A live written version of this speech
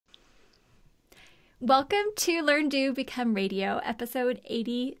Welcome to Learn, Do, Become Radio, episode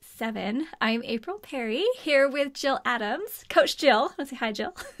 87. I'm April Perry, here with Jill Adams. Coach Jill. Let's say hi,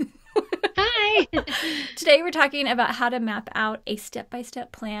 Jill. Hi. Today we're talking about how to map out a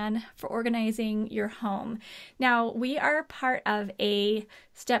step-by-step plan for organizing your home. Now, we are part of a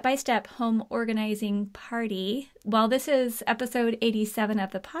step-by-step home organizing party. While this is episode 87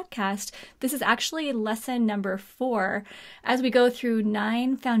 of the podcast, this is actually lesson number 4 as we go through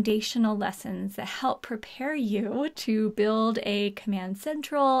 9 foundational lessons that help prepare you to build a command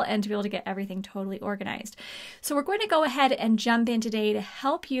central and to be able to get everything totally organized. So we're going to go ahead and jump in today to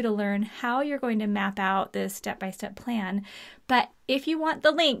help you to learn how you're going to map out this step-by-step plan. But if you want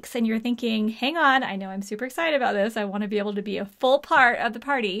the links and you're thinking, hang on, I know I'm super excited about this, I want to be able to be a full part of the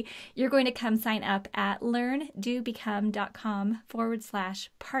party, you're going to come sign up at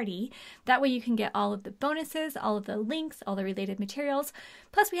learndobecome.com/party. That way you can get all of the bonuses, all of the links, all the related materials.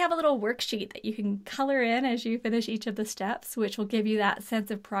 Plus we have a little worksheet that you can color in as you finish each of the steps, which will give you that sense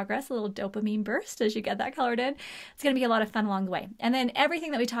of progress, a little dopamine burst as you get that colored in. It's going to be a lot of fun along the way. And then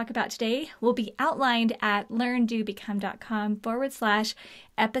everything that we talk about today will be outlined at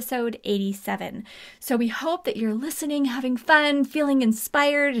learndobecome.com/episode 87. So we hope that you're listening, having fun, feeling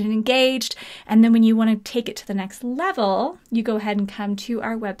inspired and engaged. And then when you want to take it to the next level, you go ahead and come to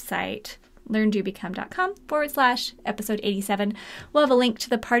our website, learndobecome.com/episode 87. We'll have a link to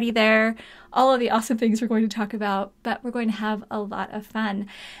the party there, all of the awesome things we're going to talk about, but we're going to have a lot of fun.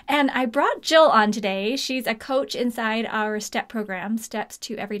 And I brought Jill on today. She's a coach inside our STEP program, Steps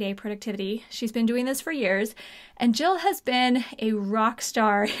to Everyday Productivity. She's been doing this for years, and Jill has been a rock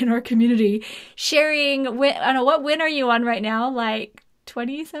star in our community, sharing, I don't know, what win are you on right now? Like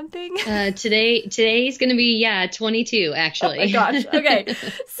 20 something? Today's going to be, 22 actually. Oh my gosh. Okay.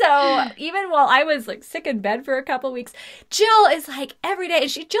 So even while I was like sick in bed for a couple of weeks, Jill is like every day, and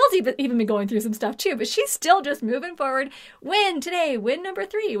Jill's even been going through some stuff too, but she's still just moving forward. Win today, win number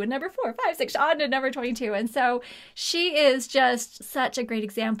 3, win number 4, 5, 6, on to number 22. And so she is just such a great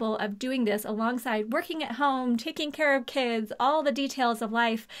example of doing this alongside working at home, taking care of kids, all the details of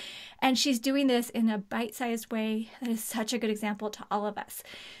life. And she's doing this in a bite-sized way that is such a good example to all of us.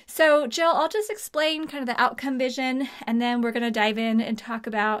 So Jill, I'll just explain kind of the outcome vision, and then we're going to dive in and talk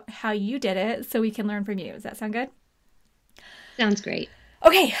about how you did it so we can learn from you. Does that sound good? Sounds great.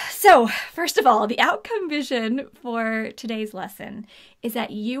 Okay, so first of all, the outcome vision for today's lesson is that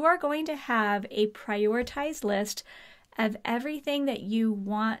you are going to have a prioritized list of everything that you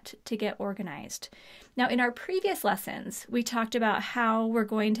want to get organized. Now, in our previous lessons, we talked about how we're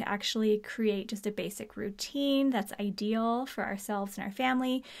going to actually create just a basic routine that's ideal for ourselves and our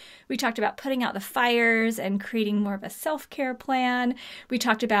family. We talked about putting out the fires and creating more of a self-care plan. We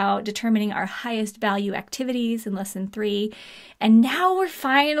talked about determining our highest value activities in lesson 3. And now we're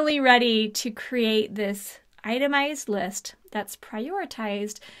finally ready to create this itemized list that's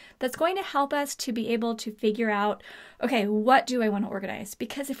prioritized, that's going to help us to be able to figure out, okay, what do I want to organize?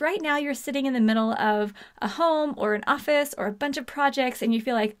 Because if right now you're sitting in the middle of a home or an office or a bunch of projects and you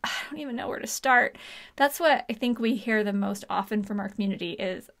feel like, I don't even know where to start, that's what I think we hear the most often from our community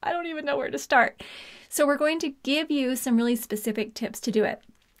is, I don't even know where to start. So we're going to give you some really specific tips to do it.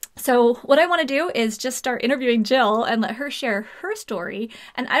 So what I want to do is just start interviewing Jill and let her share her story.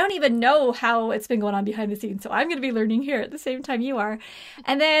 And I don't even know how it's been going on behind the scenes. So I'm going to be learning here at the same time you are.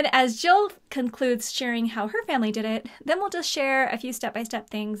 And then as Jill concludes sharing how her family did it, then we'll just share a few step-by-step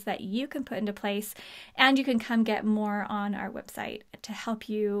things that you can put into place. And you can come get more on our website to help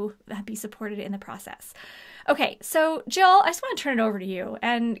you be supported in the process. Okay, so Jill, I just want to turn it over to you.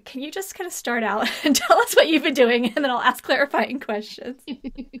 And can you just kind of start out and tell us what you've been doing, and then I'll ask clarifying questions.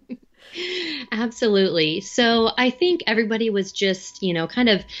 Absolutely. So I think everybody was just, kind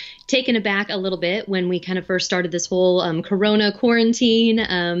of taken aback a little bit when we kind of first started this whole Corona quarantine.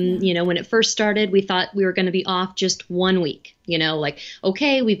 When it first started, we thought we were going to be off just 1 week.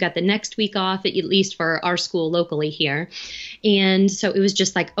 Okay, we've got the next week off, at least for our school locally here. And so it was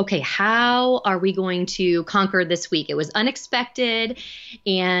just like, okay, how are we going to conquer this week? It was unexpected.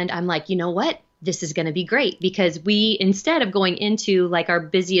 And I'm like, you know what? This is going to be great because we, instead of going into like our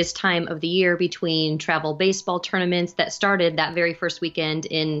busiest time of the year between travel baseball tournaments that started that very first weekend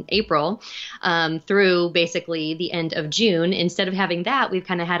in April through basically the end of June, instead of having that, we've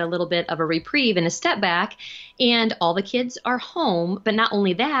kind of had a little bit of a reprieve and a step back, and all the kids are home. But not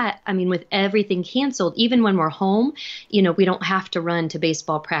only that, I mean, with everything canceled, even when we're home, we don't have to run to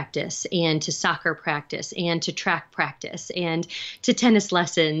baseball practice and to soccer practice and to track practice and to tennis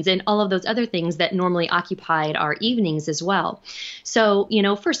lessons and all of those other things things that normally occupied our evenings as well. So,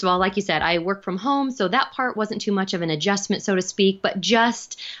 first of all, like you said, I work from home, so that part wasn't too much of an adjustment, so to speak, but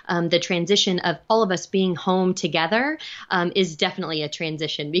just the transition of all of us being home together is definitely a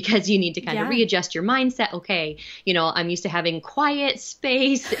transition, because you need to kind of readjust your mindset. Okay, I'm used to having quiet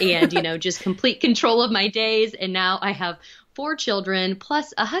space and, just complete control of my days. And now I have 4 children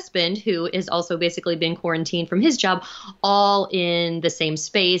plus a husband who is also basically been quarantined from his job, all in the same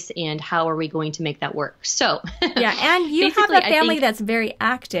space. And how are we going to make that work? So yeah, and you have a family that's very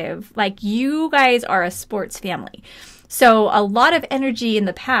active. Like, you guys are a sports family. So a lot of energy in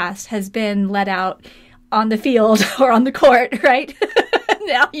the past has been let out on the field or on the court, right?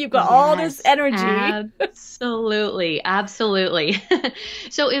 Now you've got all this energy. Absolutely. Absolutely.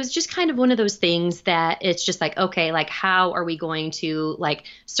 So it was just kind of one of those things that it's just like, okay, like, how are we going to like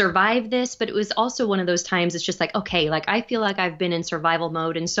survive this? But it was also one of those times it's just like, okay, like, I feel like I've been in survival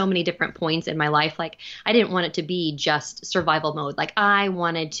mode in so many different points in my life. Like, I didn't want it to be just survival mode. Like, I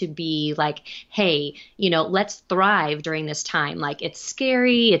wanted to be like, hey, let's thrive during this time. Like, it's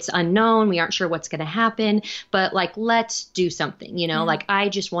scary, it's unknown, we aren't sure what's going to happen, but like, let's do something, like, I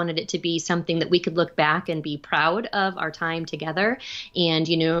just wanted it to be something that we could look back and be proud of our time together and,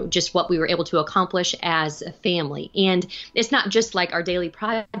 just what we were able to accomplish as a family. And it's not just like our daily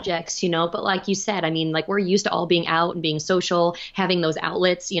projects, but like you said, I mean, like, we're used to all being out and being social, having those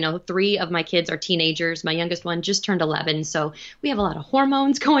outlets. 3 of my kids are teenagers. My youngest one just turned 11. So we have a lot of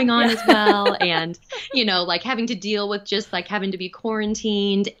hormones going on as well. And, like, having to deal with just like having to be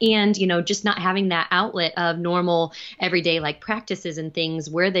quarantined and, just not having that outlet of normal everyday like practices and things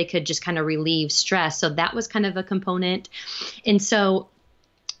where they could just kind of relieve stress. So that was kind of a component. And so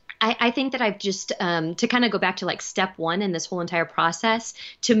I think that I've just, to kind of go back to like step 1 in this whole entire process,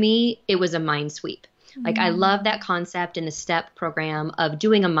 to me, it was a mind sweep. Like, I love that concept in the STEP program of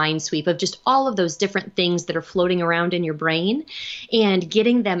doing a mind sweep of just all of those different things that are floating around in your brain and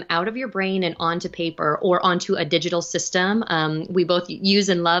getting them out of your brain and onto paper or onto a digital system. We both use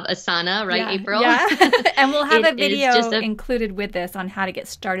and love Asana, right, April? Yeah, and we'll have a video included with this on how to get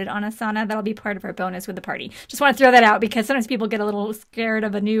started on Asana. That'll be part of our bonus with the party. Just want to throw that out because sometimes people get a little scared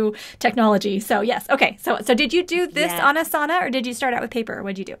of a new technology. So yes, okay. So did you do this on Asana, or did you start out with paper?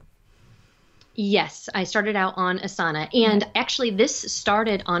 What did you do? Yes, I started out on Asana. And actually, this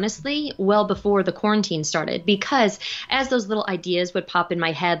started, honestly, well before the quarantine started, because as those little ideas would pop in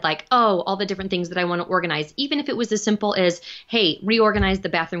my head, like, oh, all the different things that I want to organize, even if it was as simple as, hey, reorganize the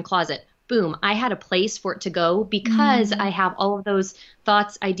bathroom closet. Boom, I had a place for it to go because I have all of those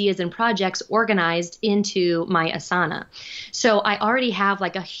thoughts, ideas, and projects organized into my Asana. So I already have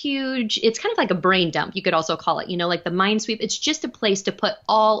like a huge, it's kind of like a brain dump, you could also call it, like the mind sweep. It's just a place to put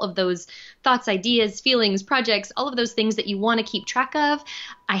all of those thoughts, ideas, feelings, projects, all of those things that you want to keep track of.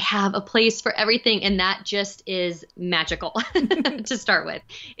 I have a place for everything, and that just is magical to start with.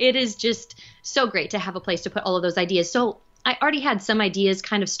 It is just so great to have a place to put all of those ideas. So I already had some ideas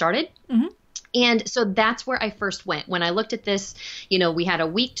kind of started. And so that's where I first went. When I looked at this, we had a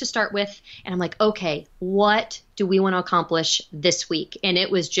week to start with, and I'm like, okay, what do we want to accomplish this week? And it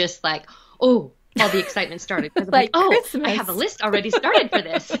was just like, oh, all the excitement started. Because I'm like, oh, Christmas. I have a list already started for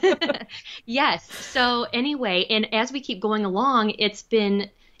this. Yes. So anyway, and as we keep going along, it's been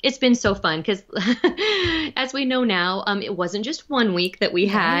so fun because as we know now, it wasn't just 1 week that we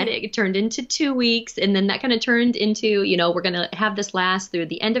had. It turned into 2 weeks, and then that kind of turned into, we're going to have this last through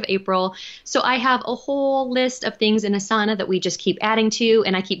the end of April. So I have a whole list of things in Asana that we just keep adding to,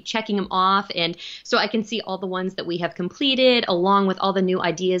 and I keep checking them off. And so I can see all the ones that we have completed along with all the new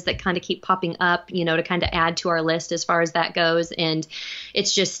ideas that kind of keep popping up, to kind of add to our list as far as that goes. And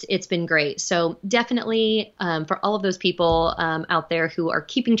it's been great. So definitely for all of those people out there who are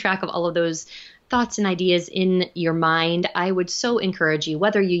keeping track of all of those thoughts and ideas in your mind, I would so encourage you,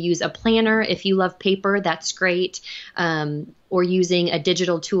 whether you use a planner, if you love paper, that's great, or using a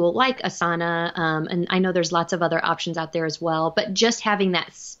digital tool like Asana. And I know there's lots of other options out there as well, but just having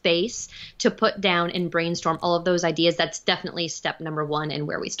that space to put down and brainstorm all of those ideas, that's definitely step number 1 and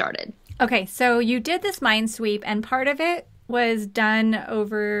where we started. Okay, so you did this mind sweep, and part of it was done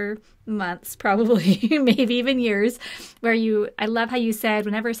over months, probably, maybe even years, where I love how you said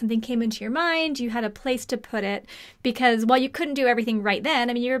whenever something came into your mind, you had a place to put it, because while you couldn't do everything right then,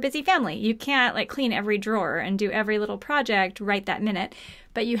 I mean, you're a busy family. You can't like clean every drawer and do every little project right that minute,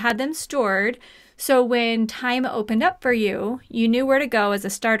 but you had them stored. So when time opened up for you, you knew where to go as a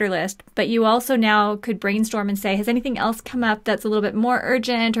starter list, but you also now could brainstorm and say, has anything else come up that's a little bit more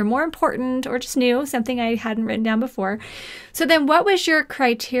urgent or more important or just new, something I hadn't written down before? So then what was your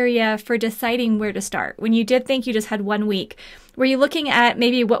criteria for deciding where to start? When you did think you just had 1 week, were you looking at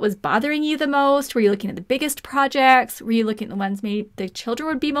maybe what was bothering you the most? Were you looking at the biggest projects? Were you looking at the ones maybe the children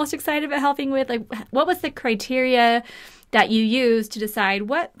would be most excited about helping with? Like, what was the criteria that you used to decide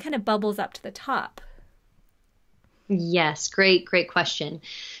what kind of bubbles up to the top? Yes, great question.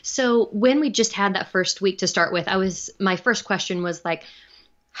 So when we just had that first week to start with, my first question was like,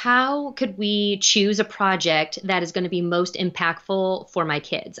 how could we choose a project that is going to be most impactful for my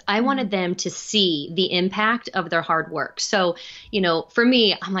kids? I wanted them to see the impact of their hard work. So, for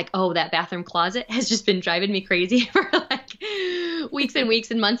me, I'm like, oh, that bathroom closet has just been driving me crazy for like weeks and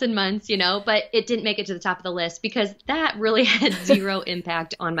weeks and months, but it didn't make it to the top of the list because that really had zero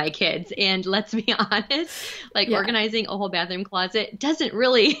impact on my kids. And let's be honest, organizing a whole bathroom closet doesn't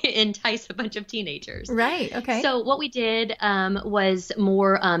really entice a bunch of teenagers. Right. Okay. So what we did was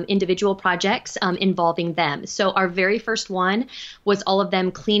more individual projects involving them. So our very first one was all of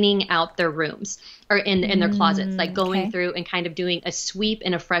them cleaning out their rooms or in their closets, like going through and kind of doing a sweep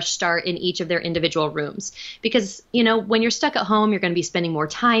and a fresh start in each of their individual rooms. Because, when you're stuck at home, you're going to be spending more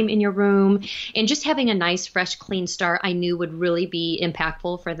time in your room, and just having a nice, fresh, clean start, I knew would really be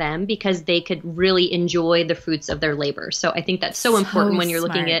impactful for them because they could really enjoy the fruits of their labor. So I think that's so important when you're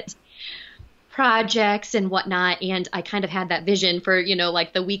looking at projects and whatnot. And I kind of had that vision for,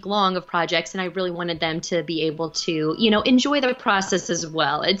 like the week long of projects. And I really wanted them to be able to, enjoy the process as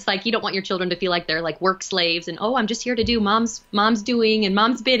well. It's like, you don't want your children to feel like they're like work slaves and, oh, I'm just here to do mom's doing and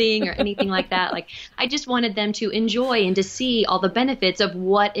mom's bidding or anything like that. Like, I just wanted them to enjoy and to see all the benefits of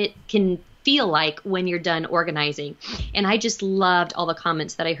what it can feel like when you're done organizing. And I just loved all the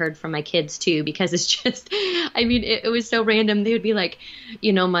comments that I heard from my kids too, because it's just, it was so random. They would be like,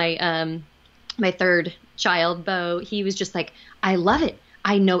 my third child, Bo, he was just like, I love it.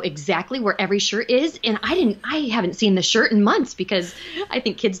 I know exactly where every shirt is. And I haven't seen the shirt in months because I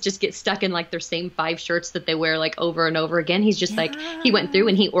think kids just get stuck in like their same 5 shirts that they wear like over and over again. He's just like, he went through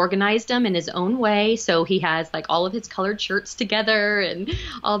and he organized them in his own way. So he has like all of his colored shirts together and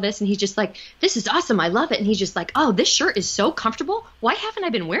all this. And he's just like, this is awesome. I love it. And he's just like, oh, this shirt is so comfortable. Why haven't I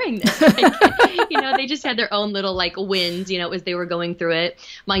been wearing this? Like, they just had their own little like wins, as they were going through it.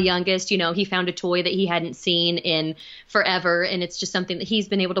 My youngest, he found a toy that he hadn't seen in forever. And it's just something that he's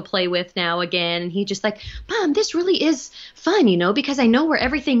been able to play with now again. And he just like, Mom, this really is fun, because I know where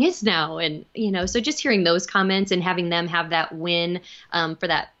everything is now. And, so just hearing those comments and having them have that win for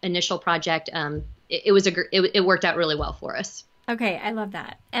that initial project, it worked out really well for us. Okay, I love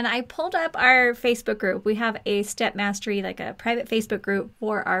that. And I pulled up our Facebook group. We have a Step Mastery, like a private Facebook group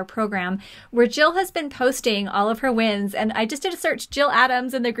for our program where Jill has been posting all of her wins. And I just did a search, Jill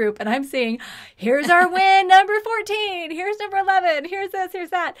Adams in the group, and I'm seeing, here's our win, number 14, here's number 11, here's this,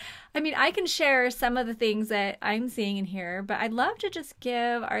 here's that. I can share some of the things that I'm seeing in here, but I'd love to just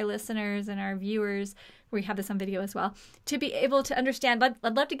give our listeners and our viewers, we have this on video as well, to be able to understand.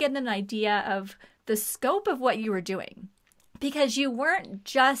 I'd love to give them an idea of the scope of what you were doing. Because you weren't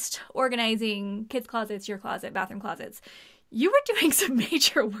just organizing kids' closets, your closet, bathroom closets. You were doing some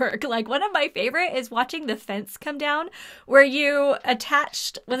major work. Like, one of my favorite is watching the fence come down where you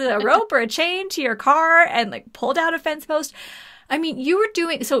attached, was it a rope or a chain to your car and like pulled out a fence post? You were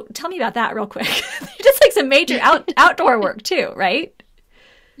doing, so tell me about that real quick. Just like some major outdoor work too, right?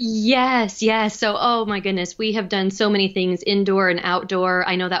 Yes. So, oh my goodness, we have done so many things indoor and outdoor.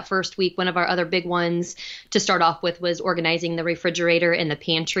 I know that first week, one of our other big ones to start off with was organizing the refrigerator and the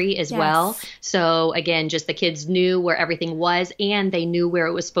pantry as well. So again, just the kids knew where everything was and they knew where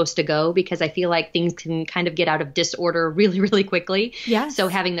it was supposed to go, because I feel like things can kind of get out of disorder really, really quickly. Yes. So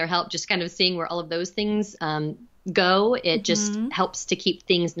having their help, just kind of seeing where all of those things go, it just helps to keep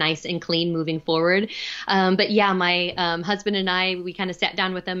things nice and clean moving forward. But yeah, my husband and I, we kind of sat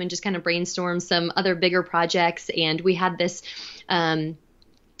down with them and just kind of brainstormed some other bigger projects. And we had this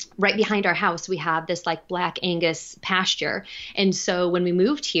right behind our house, we have this like Black Angus pasture. And so when we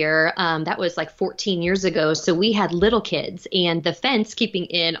moved here, that was like 14 years ago. So we had little kids, and the fence keeping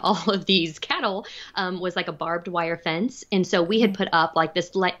in all of these cattle was like a barbed wire fence. And so we had put up like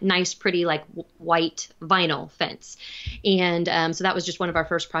this nice, pretty like white vinyl fence. And so that was just one of our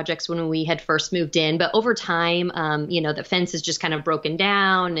first projects when we had first moved in. But over time, the fence is just kind of broken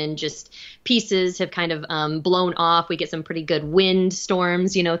down and just pieces have kind of blown off. We get some pretty good wind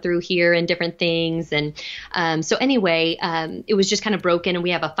storms, through here and different things. And so anyway, it was just kind of broken, and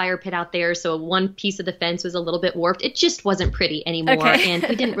we have a fire pit out there. So one piece of the fence was a little bit warped. It just wasn't pretty anymore. Okay. And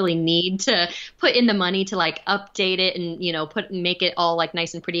we didn't really need to put in the money to like update it and, make it all like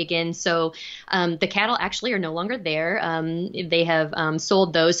nice and pretty again. So the cattle actually are no longer there. They have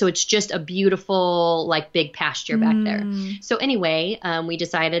sold those. So it's just a beautiful, like big pasture back there. So anyway, we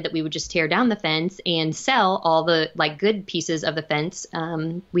decided that we would just tear down the fence and sell all the like good pieces of the fence.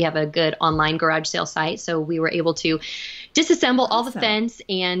 We have a good online garage sale site. So we were able to disassemble all the fence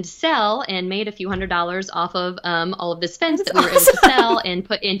and sell, and made a few $100s off of all of this fence that we were able to sell and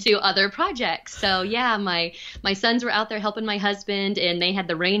put into other projects. So yeah, my sons were out there helping my husband, and they had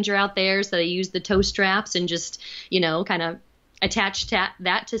the Ranger out there. So they used the tow straps and just, kind of attached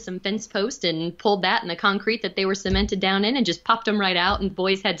that to some fence post and pulled that in the concrete that they were cemented down in and just popped them right out. And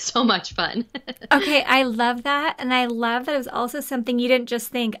boys had so much fun. Okay, I love that. And I love that it was also something you didn't just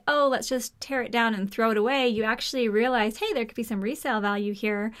think, oh, let's just tear it down and throw it away. You actually realized, hey, there could be some resale value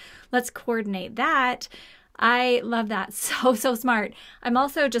here. Let's coordinate that. I love that. So smart. I'm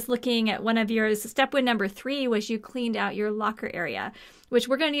also just looking at one of yours. Step one, number 3 was you cleaned out your locker area, which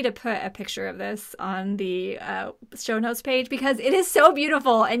we're going to need to put a picture of this on the show notes page because it is so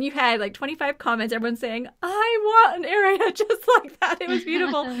beautiful. And you had like 25 comments, everyone saying, I want an area just like that. It was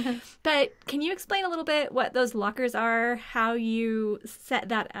beautiful. But can you explain a little bit what those lockers are, how you set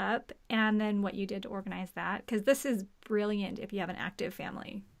that up, and then what you did to organize that? Because this is brilliant if you have an active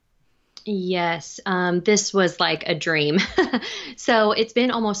family. Yes, this was like a dream. So it's been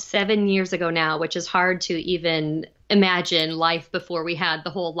almost 7 years ago now, which is hard to even imagine life before we had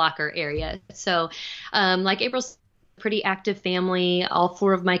the whole locker area. So like April's pretty active family. All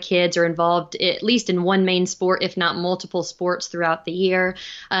 4 of my kids are involved at least in one main sport, if not multiple sports throughout the year.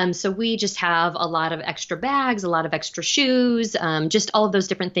 So we just have a lot of extra bags, a lot of extra shoes, just all of those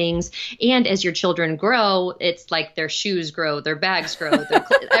different things. And as your children grow, it's like their shoes grow, their bags grow,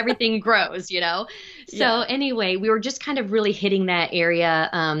 everything grows, So anyway, we were just kind of really hitting that area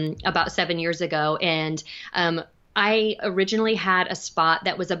about 7 years ago. And I originally had a spot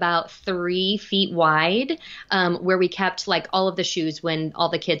that was about 3 feet wide, where we kept like all of the shoes when all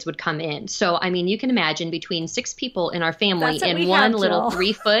the kids would come in. So, I mean, you can imagine between 6 people in our family in one little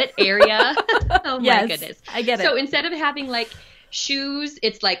 3-foot area. Oh my goodness. I get it. So instead of having like shoes,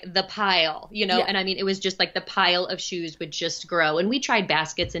 it's like the pile, and I mean, it was just like the pile of shoes would just grow. And we tried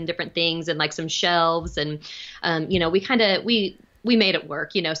baskets and different things and like some shelves and, we made it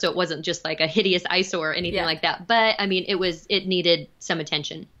work, so it wasn't just like a hideous eyesore or anything like that. But I mean, it needed some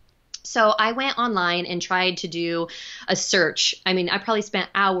attention. So I went online and tried to do a search. I mean, I probably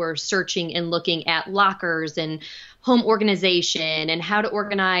spent hours searching and looking at lockers and home organization and how to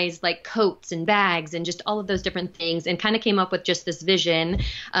organize like coats and bags and just all of those different things, and kind of came up with just this vision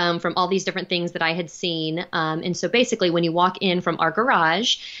from all these different things that I had seen. And so basically when you walk in from our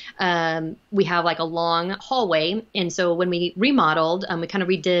garage, we have like a long hallway. And so when we remodeled, we kind of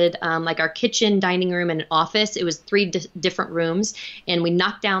redid like our kitchen, dining room, and an office. It was 3 different rooms, and we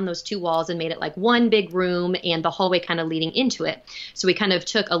knocked down those 2 walls and made it like one big room and the hallway kind of leading into it. So we kind of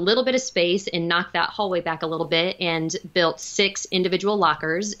took a little bit of space and knocked that hallway back a little bit and built 6 individual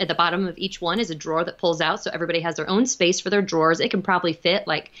lockers. At the bottom of each one is a drawer that pulls out, so everybody has their own space for their drawers. It can probably fit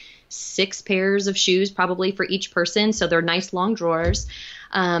like 6 pairs of shoes probably for each person, so they're nice long drawers.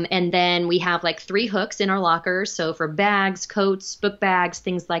 And then we have like 3 hooks in our lockers, so for bags, coats, book bags,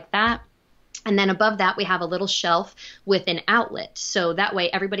 things like that. And then above that, we have a little shelf with an outlet. So that way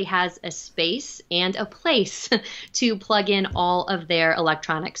everybody has a space and a place to plug in all of their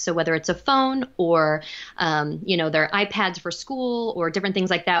electronics. So whether it's a phone or, their iPads for school or different things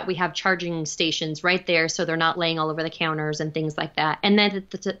like that, we have charging stations right there. So they're not laying all over the counters and things like that. And then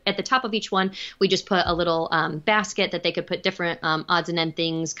at the top of each one, we just put a little basket that they could put different odds and end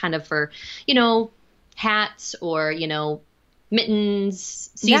things kind of for, hats or, mittens,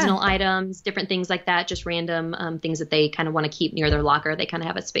 seasonal items, different things like that, just random things that they kind of want to keep near their locker. They kind of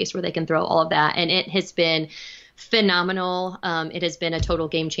have a space where they can throw all of that. And it has been phenomenal. It has been a total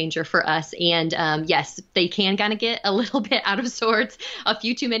game changer for us. And yes, they can kind of get a little bit out of sorts, a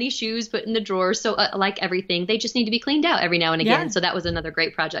few too many shoes put in the drawer. So like everything, they just need to be cleaned out every now and again. So that was another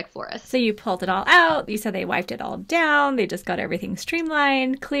great project for us. So you pulled it all out. You said they wiped it all down. They just got everything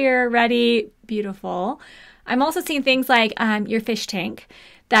streamlined, clear, ready, beautiful. I'm also seeing things like your fish tank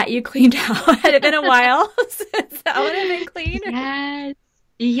that you cleaned out. Had it been a while since that would have been clean?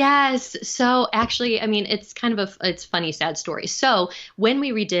 Yes. So actually, I mean, it's kind of it's funny, sad story. So when we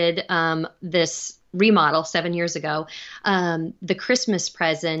redid this remodel 7 years ago, the Christmas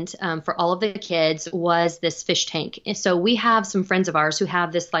present for all of the kids was this fish tank. And so we have some friends of ours who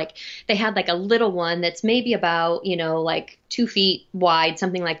have this, like, they had like a little one that's maybe about, like 2 feet wide,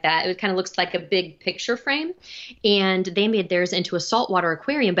 something like that. It kind of looks like a big picture frame. And they made theirs into a saltwater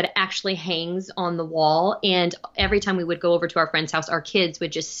aquarium, but it actually hangs on the wall. And every time we would go over to our friend's house, our kids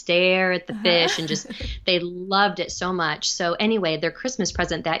would just stare at the fish and just, they loved it so much. So anyway, their Christmas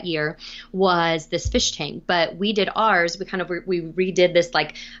present that year was this fish tank, but we did ours. We redid this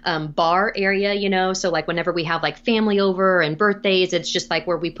like bar area, so like whenever we have like family over and birthdays, it's just like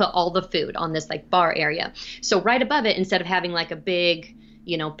where we put all the food on this like bar area. So right above it, instead of having like a big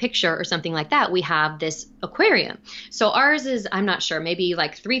picture or something like that, we have this aquarium. So ours is, I'm not sure, maybe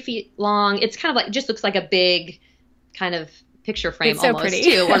like 3 feet long. It's kind of like, just looks like a big kind of picture frame almost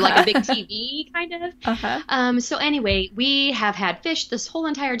too, or like a big TV kind of. So anyway, we have had fish this whole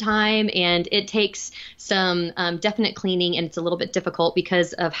entire time, and it takes some definite cleaning, and it's a little bit difficult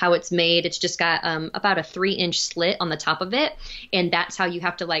because of how it's made. It's just got about a 3-inch slit on the top of it, and that's how you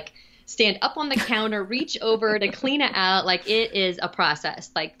have to like stand up on the counter, reach over to clean it out. Like, it is a process,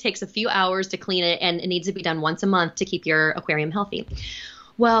 like takes a few hours to clean it, and it needs to be done once a month to keep your aquarium healthy.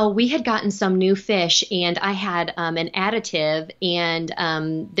 Well, we had gotten some new fish, and I had an additive, and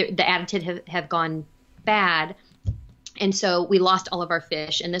the additive have gone bad. And so we lost all of our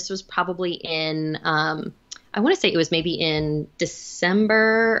fish. And this was probably in, I want to say it was maybe in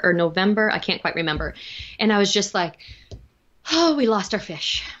December or November. I can't quite remember. And I was just like, oh, we lost our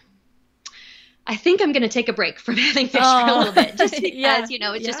fish. I think I'm going to take a break from having fish for a little bit, just because,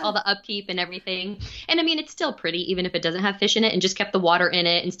 it's just all the upkeep and everything. And I mean, it's still pretty, even if it doesn't have fish in it, and just kept the water in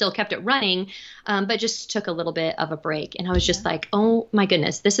it and still kept it running, but just took a little bit of a break. And I was just like, oh my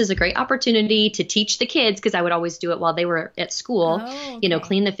goodness, this is a great opportunity to teach the kids, because I would always do it while they were at school,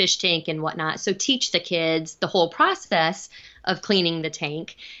 clean the fish tank and whatnot. So teach the kids the whole process of cleaning the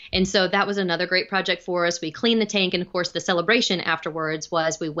tank. And so that was another great project for us. We cleaned the tank, and of course the celebration afterwards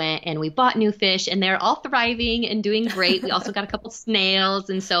was we went and we bought new fish, and they're all thriving and doing great. We also got a couple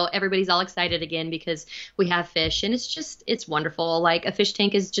snails, and so everybody's all excited again because we have fish, and it's wonderful. Like, a fish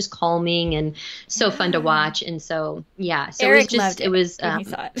tank is just calming and so fun to watch. And so so Eric loved it. It was when he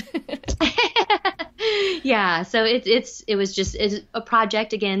saw it. Yeah, so it was just a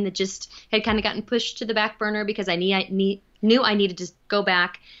project again that just had kind of gotten pushed to the back burner because I knew I needed to go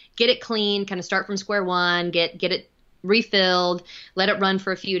back, get it clean, kind of start from square one, get it refilled, let it run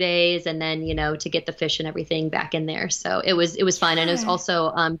for a few days, and then to get the fish and everything back in there. So it was fun, and it was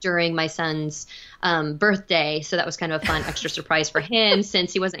also during my son's birthday, so that was kind of a fun extra surprise for him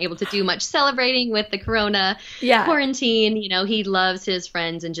since he wasn't able to do much celebrating with the corona quarantine. He loves his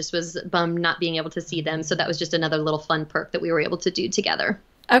friends and just was bummed not being able to see them. So that was just another little fun perk that we were able to do together.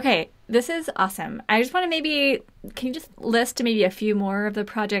 Okay, this is awesome. I just want to can you just list maybe a few more of the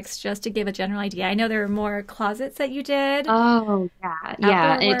projects just to give a general idea? I know there are more closets that you did. Oh,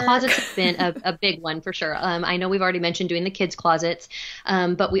 yeah. And closets have been a big one for sure. I know we've already mentioned doing the kids' closets,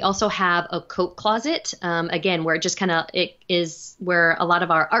 but we also have a coat closet, again, where it is where a lot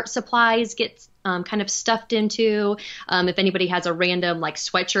of our art supplies get kind of stuffed into. If anybody has a random like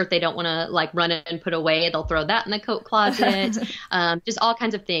sweatshirt they don't want to like run and put away, they'll throw that in the coat closet. Just all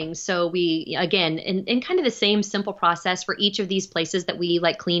kinds of things. So we, again, in kind of the same simple process for each of these places that we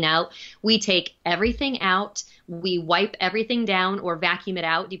like clean out, we take everything out. We wipe everything down or vacuum it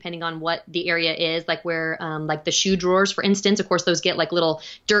out, depending on what the area is. Like where, like the shoe drawers, for instance, of course, those get like little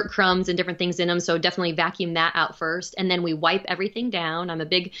dirt crumbs and different things in them. So definitely vacuum that out first. And then we wipe everything down. I'm a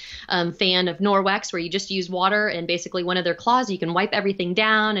big fan of Norwex, where you just use water and basically one of their claws, you can wipe everything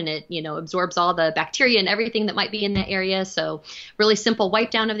down, and it, absorbs all the bacteria and everything that might be in that area. So really simple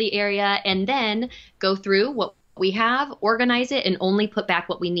wipe down of the area, and then go through what we have, organize it, and only put back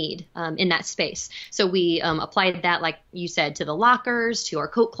what we need in that space. So we applied that, like you said, to the lockers, to our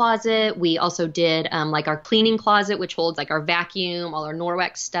coat closet. We also did like our cleaning closet, which holds like our vacuum, all our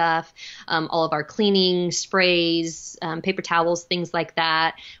Norwex stuff, all of our cleaning sprays, paper towels, things like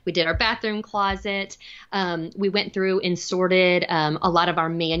that. We did our bathroom closet. We went through and sorted a lot of our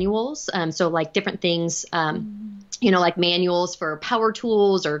manuals. So like different things, like manuals for power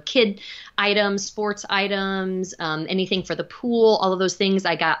tools or kid items, sports items, anything for the pool, all of those things.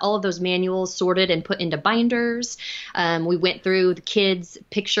 I got all of those manuals sorted and put into binders. We went through the kids'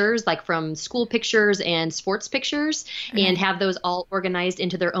 pictures, like from school pictures and sports pictures, and have those all organized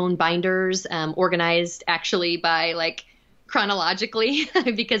into their own binders, organized actually by like chronologically,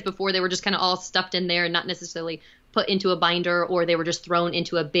 because before they were just kind of all stuffed in there and not necessarily put into a binder, or they were just thrown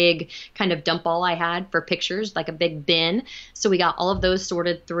into a big kind of dump ball I had for pictures, like a big bin. So we got all of those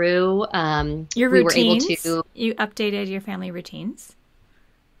sorted through. Your we routines? were able to. You updated your family routines?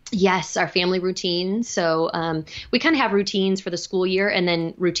 Yes, our family routine. So we kind of have routines for the school year and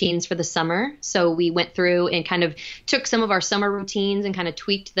then routines for the summer. So we went through and kind of took some of our summer routines and kind of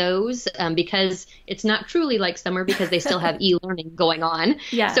tweaked those because it's not truly like summer because they still have e-learning going on.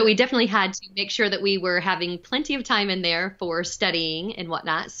 Yeah. So we definitely had to make sure that we were having plenty of time in there for studying and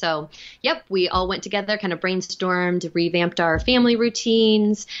whatnot. So, yep, we all went together, kind of brainstormed, revamped our family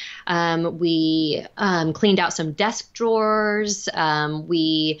routines. We cleaned out some desk drawers.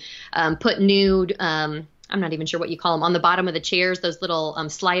 We put new, I'm not even sure what you call them, on the bottom of the chairs, those little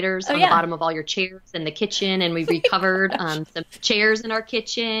sliders on the bottom of all your chairs in the kitchen. And we recovered some chairs in our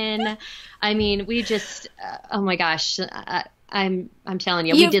kitchen. I mean, we just, oh my gosh, I'm telling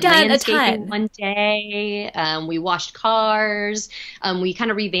you, we did landscaping one day. We washed cars. We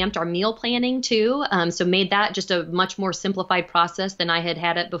kind of revamped our meal planning too. So made that just a much more simplified process than I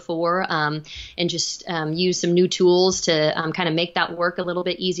had it before. And just used some new tools to kind of make that work a little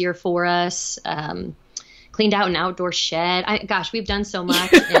bit easier for us. Cleaned out an outdoor shed. Gosh, we've done so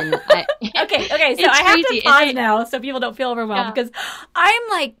much. And okay. So I have to pause now so people don't feel overwhelmed because I'm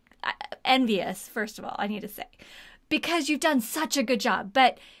like envious, first of all, I need to say, because you've done such a good job.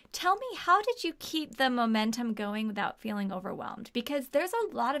 But tell me, how did you keep the momentum going without feeling overwhelmed? Because there's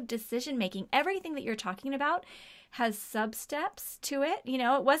a lot of decision making. Everything that you're talking about has sub-steps to it. You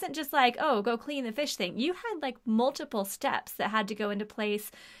know, it wasn't just like, oh, go clean the fish thing. You had like multiple steps that had to go into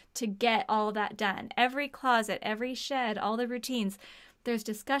place to get all of that done. Every closet, every shed, all the routines. There's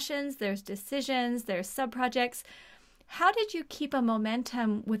discussions, there's decisions, there's sub-projects. How did you keep a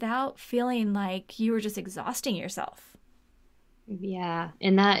momentum without feeling like you were just exhausting yourself? Yeah,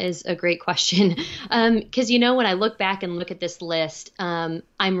 and that is a great question. Because, you know, when I look back and look at this list, I'm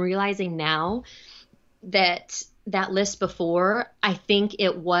realizing now that that list before, I think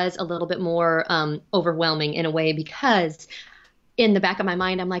it was a little bit more overwhelming in a way, because in the back of my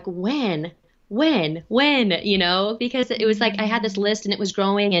mind, I'm like, when, you know, because it was like I had this list and it was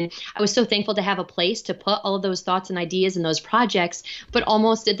growing, and I was so thankful to have a place to put all of those thoughts and ideas and those projects. But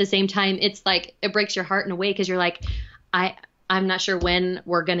almost at the same time, it's like it breaks your heart in a way, because you're like, I'm not sure when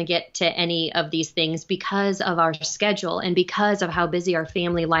we're going to get to any of these things because of our schedule and because of how busy our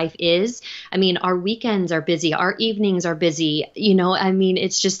family life is. I mean, our weekends are busy, our evenings are busy. You know, I mean,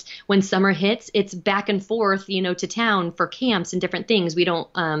 it's just when summer hits, it's back and forth, you know, to town for camps and different things. We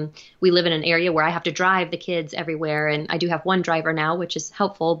live in an area where I have to drive the kids everywhere. And I do have one driver now, which is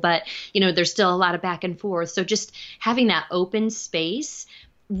helpful, but, you know, there's still a lot of back and forth. So just having that open space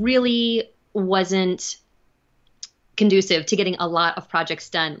really wasn't conducive to getting a lot of projects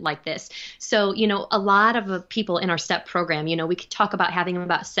done like this. So, you know, a lot of people in our STEP program, you know, we could talk about having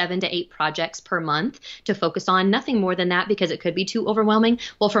about 7 to 8 projects per month to focus on, nothing more than that, because it could be too overwhelming.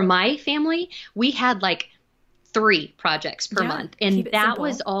 Well, for my family, we had like 3 projects per month, and that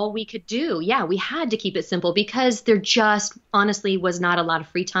was all we could do. Yeah, we had to keep it simple because there just honestly was not a lot of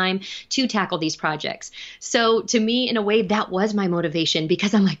free time to tackle these projects. So to me, in a way, that was my motivation,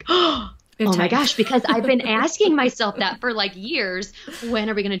 because I'm like, oh my gosh, because I've been asking myself that for like years. When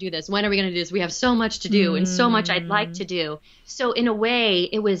are we going to do this? When are we going to do this? We have so much to do and so much I'd like to do. So in a way,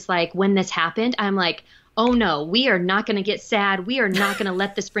 it was like when this happened, I'm like, oh no, we are not going to get sad. We are not going to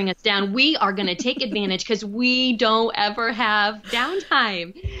let this bring us down. We are going to take advantage because we don't ever have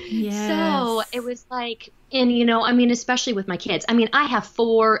downtime. Yes. So it was like, and you know, I mean, especially with my kids, I mean, I have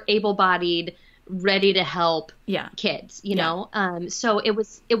 4 able-bodied, ready to help kids, you know? So it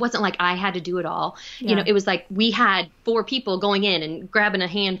wasn't like I had to do it all. You know, it was like we had 4 people going in and grabbing a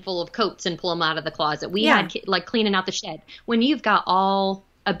handful of coats and pull them out of the closet. We had like cleaning out the shed. When you've got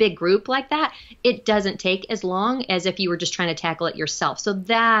a big group like that, it doesn't take as long as if you were just trying to tackle it yourself. So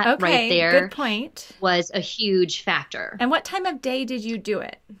that right there, good point, was a huge factor. And what time of day did you do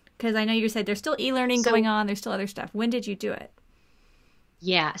it? Because I know you said there's still e-learning going on. There's still other stuff. When did you do it?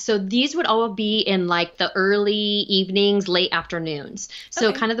 Yeah. So these would all be in like the early evenings, late afternoons.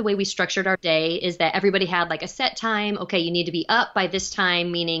 So kind of the way we structured our day is that everybody had like a set time. Okay, you need to be up by this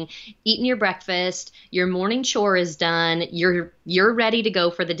time, meaning eating your breakfast, your morning chore is done, you're ready to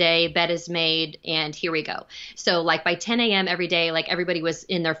go for the day, bed is made, and here we go. So like by 10 a.m. every day, like everybody was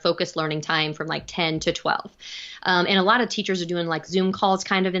in their focused learning time from like 10 to 12. And a lot of teachers are doing like Zoom calls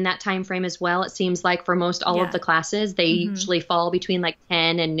kind of in that time frame as well. It seems like for most all of the classes, they usually fall between like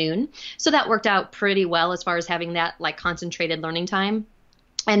 10 and noon. So that worked out pretty well as far as having that like concentrated learning time.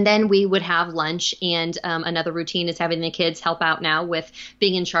 And then we would have lunch. And another routine is having the kids help out now with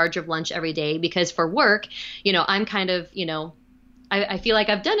being in charge of lunch every day, because for work, I'm kind of, I feel like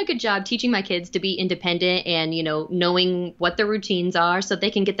I've done a good job teaching my kids to be independent and, knowing what their routines are so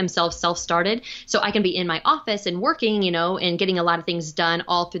they can get themselves self-started. So I can be in my office and working, and getting a lot of things done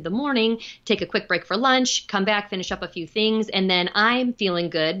all through the morning, take a quick break for lunch, come back, finish up a few things. And then I'm feeling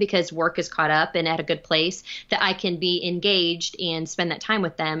good because work is caught up and at a good place that I can be engaged and spend that time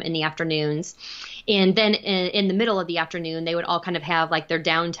with them in the afternoons. And then in the middle of the afternoon, they would all kind of have like their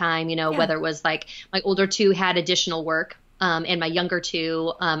downtime, whether it was like my older two had additional work. And my younger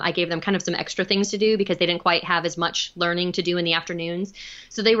two, I gave them kind of some extra things to do because they didn't quite have as much learning to do in the afternoons.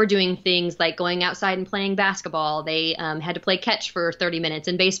 So they were doing things like going outside and playing basketball. They had to play catch for 30 minutes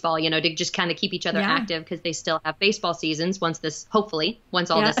in baseball, to just kind of keep each other active because they still have baseball seasons once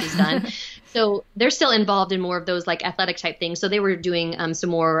all this is done. So they're still involved in more of those like athletic type things. So they were doing some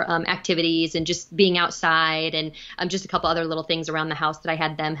more activities and just being outside and just a couple other little things around the house that I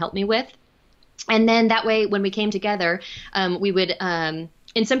had them help me with. And then that way, when we came together, we would, and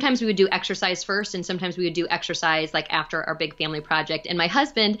sometimes we would do exercise first, and sometimes we would do exercise like after our big family project. And my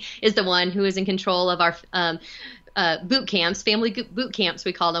husband is the one who is in control of our boot camps, family boot camps,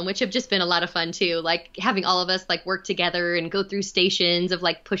 we call them, which have just been a lot of fun too. Like having all of us like work together and go through stations of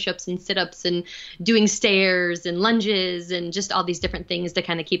like push-ups and sit-ups and doing stairs and lunges and just all these different things to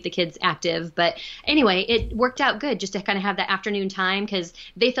kind of keep the kids active. But anyway, it worked out good just to kind of have that afternoon time because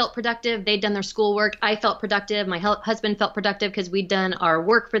they felt productive. They'd done their schoolwork. I felt productive. My husband felt productive because we'd done our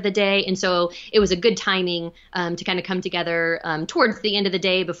work for the day. And so it was a good timing to kind of come together towards the end of the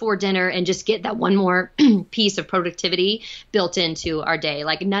day before dinner and just get that one more piece of productivity built into our day.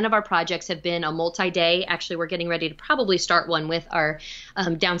 Like none of our projects have been a multi-day. Actually, we're getting ready to probably start one with our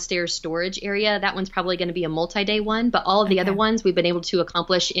downstairs storage area. That one's probably going to be a multi-day one, but all of the other ones we've been able to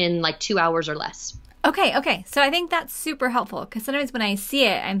accomplish in like 2 hours or less. Okay. So I think that's super helpful because sometimes when I see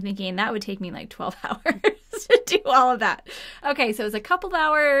it, I'm thinking that would take me like 12 hours to do all of that. Okay, so it was a couple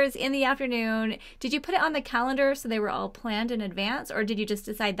hours in the afternoon. Did you put it on the calendar so they were all planned in advance, or did you just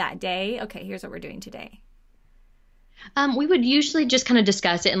decide that day, okay, here's what we're doing today? We would usually just kind of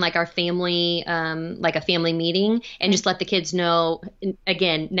discuss it in like our family, like a family meeting, and just let the kids know,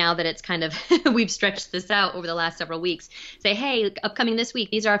 again, now that it's kind of, we've stretched this out over the last several weeks, say, hey, upcoming this week,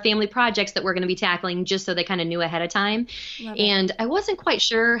 these are our family projects that we're going to be tackling, just so they kind of knew ahead of time. And I wasn't quite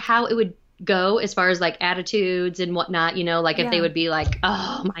sure how it would go as far as like attitudes and whatnot, like if they would be like,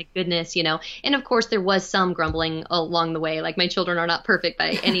 oh my goodness, and of course there was some grumbling along the way. Like my children are not perfect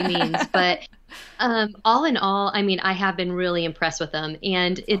by any means, but all in all, I mean, I have been really impressed with them,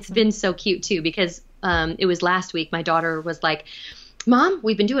 and it's been so cute too, because it was last week, my daughter was like, Mom,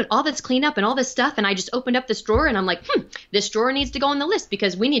 we've been doing all this cleanup and all this stuff, and I just opened up this drawer and I'm like, this drawer needs to go on the list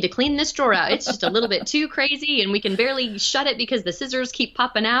because we need to clean this drawer out. It's just a little bit too crazy and we can barely shut it because the scissors keep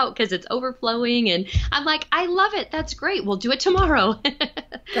popping out because it's overflowing. And I'm like, I love it. That's great. We'll do it tomorrow.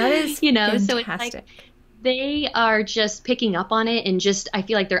 That is fantastic. So it's like they are just picking up on it, and just I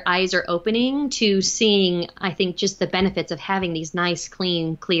feel like their eyes are opening to seeing, I think, just the benefits of having these nice,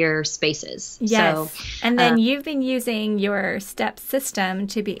 clean, clear spaces. Yes. So, and then you've been using your STEP system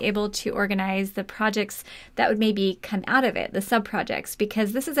to be able to organize the projects that would maybe come out of it, the sub-projects,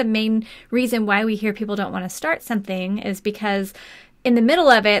 because this is a main reason why we hear people don't want to start something, is because in the middle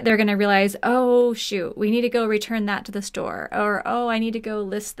of it, they're going to realize, oh, shoot, we need to go return that to the store. Or, oh, I need to go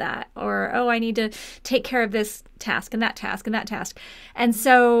list that. Or, oh, I need to take care of this task and that task and that task. And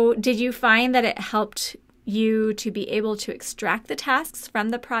so did you find that it helped you to be able to extract the tasks from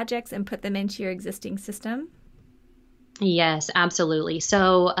the projects and put them into your existing system? Yes, absolutely.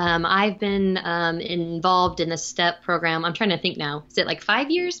 So I've been involved in the STEP program. I'm trying to think now. Is it like 5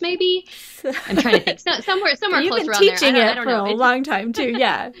 years maybe? I'm trying to think. Somewhere close around there. You've been teaching it for a long time too,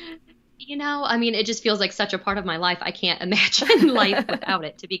 yeah. I mean, it just feels like such a part of my life. I can't imagine life without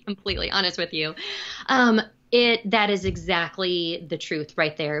it, to be completely honest with you. That is exactly the truth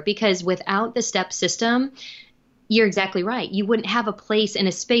right there, because without the STEP system, you're exactly right. You wouldn't have a place and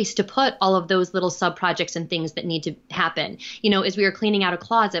a space to put all of those little sub-projects and things that need to happen. As we were cleaning out a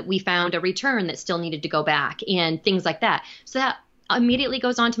closet, we found a return that still needed to go back and things like that. So that immediately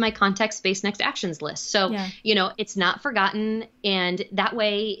goes on to my context space next actions list. So, it's not forgotten. And that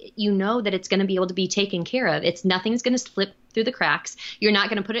way, that it's going to be able to be taken care of. Nothing's going to slip through the cracks. You're not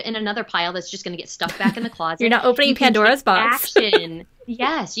going to put it in another pile that's just going to get stuffed back in the closet. You're not opening Pandora's box. Action.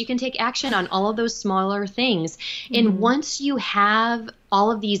 Yes, you can take action on all of those smaller things. And once you have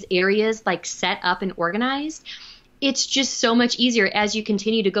all of these areas like set up and organized, it's just so much easier as you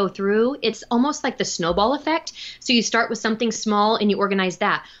continue to go through. It's almost like the snowball effect. So you start with something small and you organize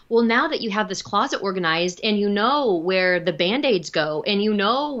that. Well, now that you have this closet organized and you know where the Band-Aids go, and you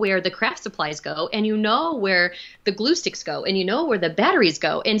know where the craft supplies go, and you know where the glue sticks go, and you know where the batteries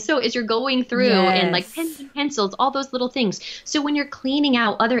go. And so as you're going through and like pens and pencils, all those little things. So when you're cleaning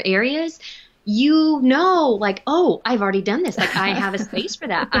out other areas, you know, like, oh, I've already done this. Like, I have a space for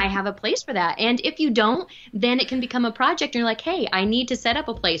that. I have a place for that. And if you don't, then it can become a project. And you're like, hey, I need to set up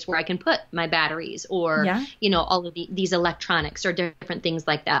a place where I can put my batteries or, you know, all of these electronics or different things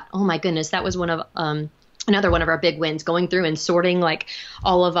like that. Oh, my goodness. That was one of another one of our big wins, going through and sorting like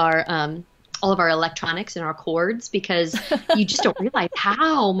all of our electronics and our cords, because you just don't realize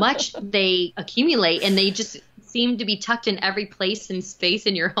how much they accumulate, and they just seem to be tucked in every place and space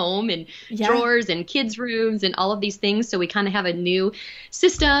in your home, and drawers and kids' rooms and all of these things. So we kind of have a new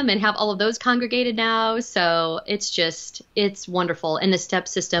system and have all of those congregated now. So it's wonderful. And the step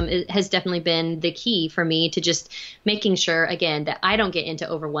system has definitely been the key for me to just making sure, again, that I don't get into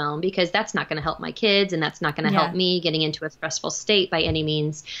overwhelm, because that's not going to help my kids, and that's not going to help me getting into a stressful state by any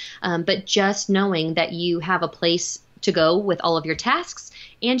means. But just knowing that you have a place to go with all of your tasks,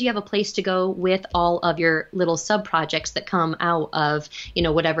 and you have a place to go with all of your little sub projects that come out of, you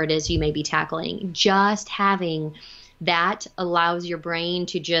know, whatever it is you may be tackling. Just having that allows your brain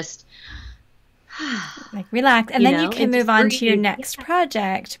to just like relax, and then you can move on to your next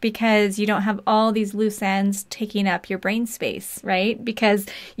project, because you don't have all these loose ends taking up your brain space, right? Because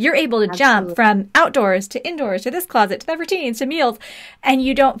you're able to jump from outdoors to indoors to this closet to the routines to meals, and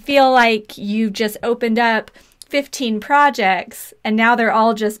you don't feel like you've just opened up 15 projects and now they're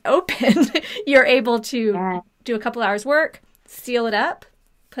all just open. You're able to do a couple hours work, seal it up,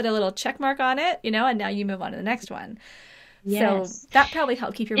 put a little check mark on it, you know, and now you move on to the next one. So that probably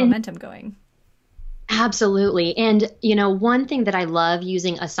helped keep your momentum going. Absolutely. And, you know, one thing that I love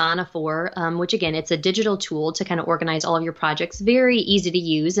using Asana for, which again, it's a digital tool to kind of organize all of your projects, very easy to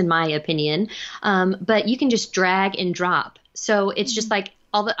use in my opinion, but you can just drag and drop. So it's just like,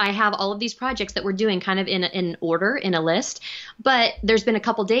 I have all of these projects that we're doing kind of in order, in a list, but there's been a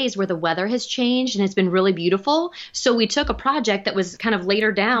couple days where the weather has changed and it's been really beautiful. So we took a project that was kind of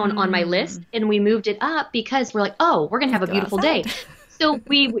later down on my list and we moved it up, because we're like, oh, we're going to have a beautiful day. So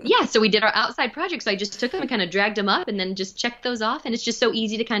we did our outside projects. So I just took them and kind of dragged them up and then just checked those off. And it's just so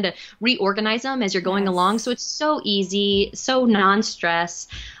easy to kind of reorganize them as you're going along. So it's so easy, so non-stress,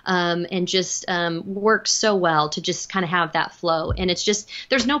 and just works so well to just kind of have that flow. And it's just,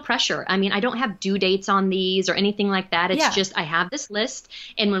 there's no pressure. I mean, I don't have due dates on these or anything like that. It's just, I have this list,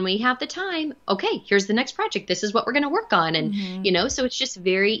 and when we have the time, okay, here's the next project. This is what we're going to work on. And, you know, so it's just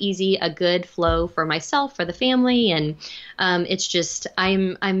very easy, a good flow for myself, for the family. And it's just,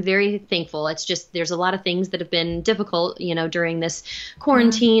 I'm very thankful. It's just, there's a lot of things that have been difficult, you know, during this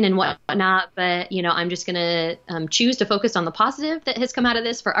quarantine and whatnot, but, you know, I'm just going to choose to focus on the positive that has come out of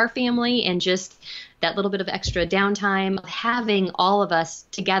this for our family, and just that little bit of extra downtime, having all of us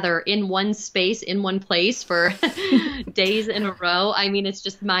together in one space, in one place for days in a row. I mean, it's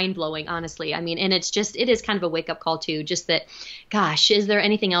just mind blowing, honestly. I mean, and it's just, it is kind of a wake up call too, just that, gosh, is there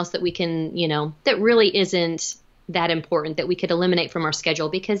anything else that we can, you know, that really isn't that important that we could eliminate from our schedule,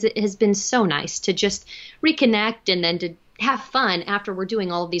 because it has been so nice to just reconnect and then to have fun after we're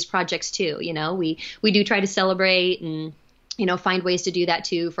doing all of these projects too. You know, we do try to celebrate and, you know, find ways to do that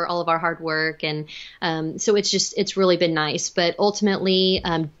too for all of our hard work. And so it's really been nice. But ultimately,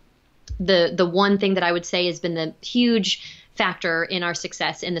 the one thing that I would say has been the huge factor in our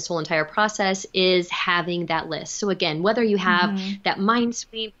success in this whole entire process is having that list. So again, whether you have that mind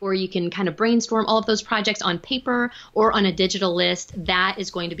sweep where you can kind of brainstorm all of those projects on paper or on a digital list, that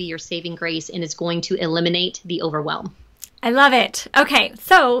is going to be your saving grace and is going to eliminate the overwhelm. I love it. Okay,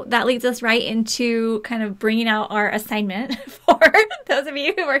 so that leads us right into kind of bringing out our assignment for those of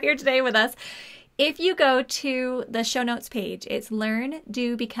you who are here today with us. If you go to the show notes page, it's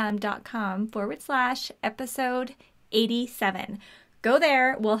learndobecome.com/episode 87. Go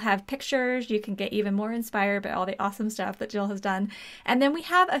there. We'll have pictures. You can get even more inspired by all the awesome stuff that Jill has done. And then we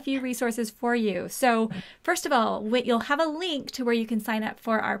have a few resources for you. So first of all, you'll have a link to where you can sign up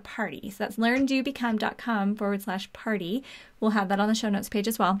for our party. So that's learndobecome.com/party. We'll have that on the show notes page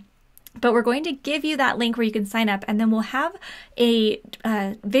as well. But we're going to give you that link where you can sign up, and then we'll have a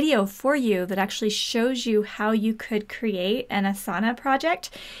video for you that actually shows you how you could create an Asana project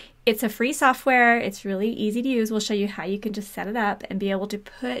It's a free software. It's really easy to use. We'll show you how you can just set it up and be able to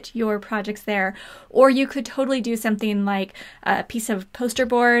put your projects there. Or you could totally do something like a piece of poster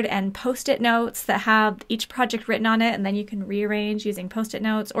board and post-it notes that have each project written on it, and then you can rearrange using post-it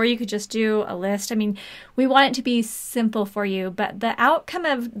notes. Or you could just do a list. I mean, we want it to be simple for you, but the outcome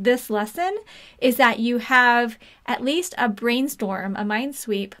of this lesson is that you have at least a brainstorm, a mind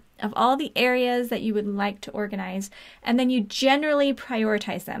sweep of all the areas that you would like to organize, and then you generally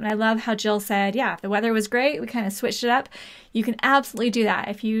prioritize them. And I love how Jill said, yeah, if the weather was great, we kind of switched it up. You can absolutely do that.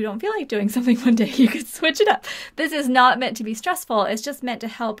 If you don't feel like doing something one day, you could switch it up. This is not meant to be stressful. It's just meant to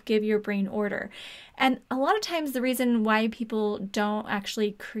help give your brain order. And a lot of times the reason why people don't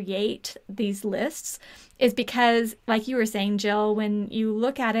actually create these lists is because, like you were saying, Jill, when you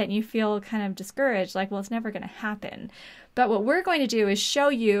look at it and you feel kind of discouraged, like, well, it's never going to happen. But what we're going to do is show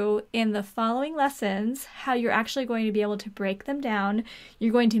you in the following lessons how you're actually going to be able to break them down.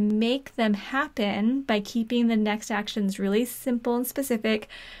 You're going to make them happen by keeping the next actions really simple and specific.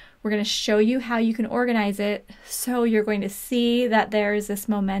 We're going to show you how you can organize it, so you're going to see that there's this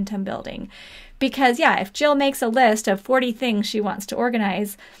momentum building. Because, yeah, if Jill makes a list of 40 things she wants to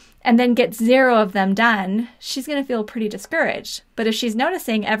organize and then gets 0 of them done, she's going to feel pretty discouraged. But if she's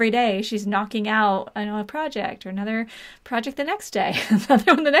noticing every day she's knocking out a project or another project the next day,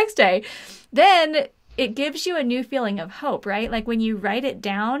 another one the next day, then it gives you a new feeling of hope, right? Like when you write it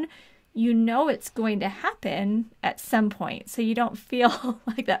down, you know it's going to happen at some point. So you don't feel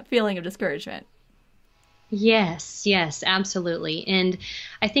like that feeling of discouragement. Yes, yes, absolutely. And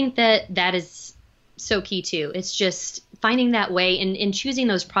I think that is so key too. It's just finding that way and choosing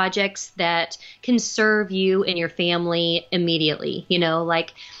those projects that can serve you and your family immediately,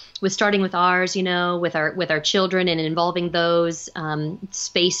 like with starting with ours, with our children and involving those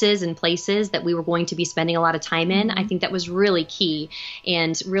spaces and places that we were going to be spending a lot of time in. I think that was really key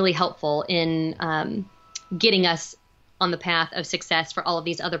and really helpful in getting us on the path of success for all of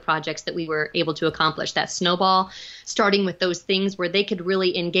these other projects that we were able to accomplish. That snowball, starting with those things where they could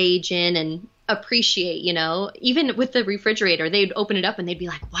really engage in and appreciate, even with the refrigerator, they'd open it up and they'd be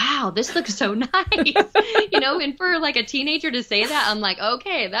like, wow, this looks so nice, and for like a teenager to say that, I'm like,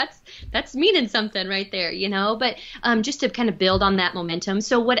 okay, that's meaning something right there, but just to kind of build on that momentum.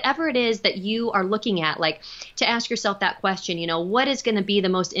 So whatever it is that you are looking at, like to ask yourself that question, what is going to be the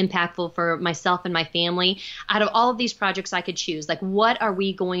most impactful for myself and my family out of all of these projects I could choose? Like, what are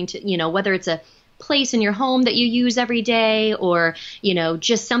we going to, whether it's a place in your home that you use every day or,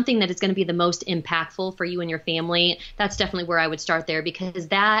 just something that is going to be the most impactful for you and your family, that's definitely where I would start there, because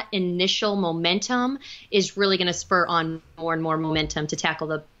that initial momentum is really going to spur on more and more momentum to tackle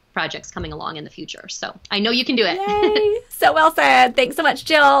the projects coming along in the future. So I know you can do it. Yay. So well said. Thanks so much,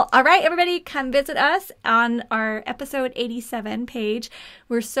 Jill. All right, everybody, come visit us on our episode 87 page.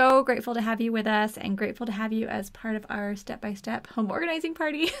 We're so grateful to have you with us and grateful to have you as part of our step-by-step home organizing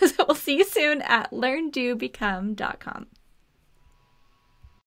party. So we'll see you soon at learndobecome.com.